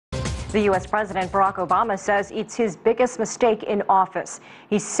The U.S. President Barack Obama says it's his biggest mistake in office.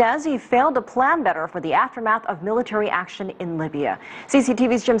 He says he failed to plan better for the aftermath of military action in Libya.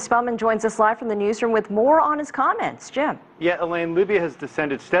 CCTV's Jim Spellman joins us live from the newsroom with more on his comments. Jim. Yeah, Elaine, Libya has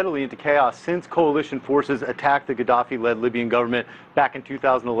descended steadily into chaos since coalition forces attacked the Gadhafi-led Libyan government back in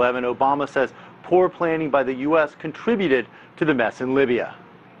 2011. Obama says poor planning by the U.S. contributed to the mess in Libya.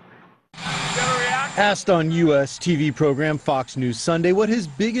 Asked on U.S. TV program Fox News Sunday what his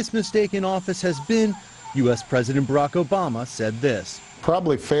biggest mistake in office has been, U.S. President Barack Obama said this.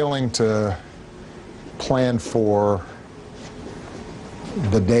 Probably failing to plan for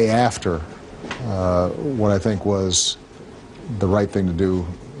the day after what I think was the right thing to do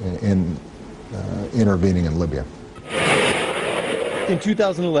in intervening in Libya. In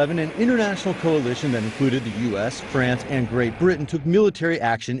 2011, an international coalition that included the U.S., France, and Great Britain took military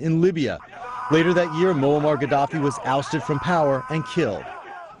action in Libya. Later that year, Muammar Gadhafi was ousted from power and killed.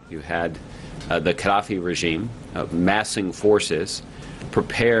 You had the Gadhafi regime massing forces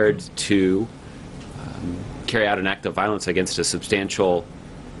prepared to carry out an act of violence against a substantial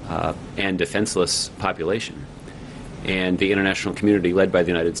and defenseless population. And the international community, led by the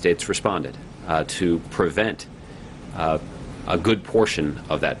United States, responded to prevent a good portion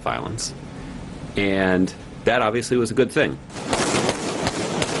of that violence. And that obviously was a good thing.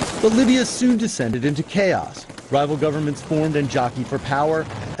 But Libya soon descended into chaos. Rival governments formed and jockeyed for power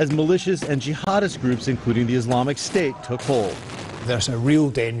as militias and jihadist groups, including the Islamic State, took hold. There's a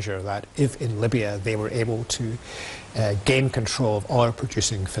real danger that if in Libya they were able to gain control of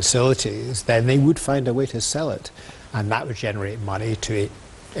oil-producing facilities, then they would find a way to sell it. And that would generate money to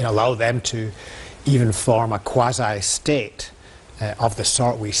allow them to even form a quasi-state of the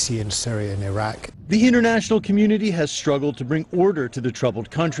sort we see in Syria and Iraq. The international community has struggled to bring order to the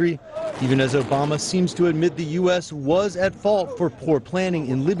troubled country, even as Obama seems to admit the U.S. was at fault for poor planning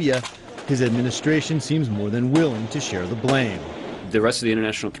in Libya. His administration seems more than willing to share the blame. The rest of the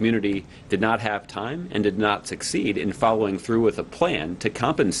international community did not have time and did not succeed in following through with a plan to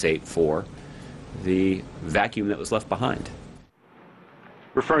compensate for the vacuum that was left behind.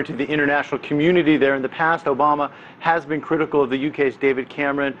 Referring to the international community there, in the past, Obama has been critical of the UK's David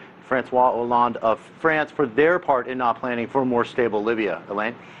Cameron, Francois Hollande of France for their part in not planning for a more stable Libya.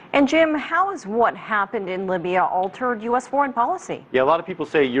 Elaine? And Jim, how has what happened in Libya altered U.S. foreign policy? Yeah, a lot of people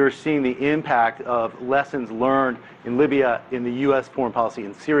say you're seeing the impact of lessons learned in Libya in the U.S. foreign policy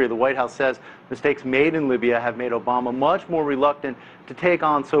in Syria. The White House says mistakes made in Libya have made Obama much more reluctant to take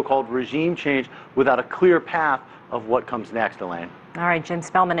on so-called regime change without a clear path of what comes next, Elaine. All right, Jim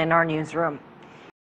Spellman in our newsroom.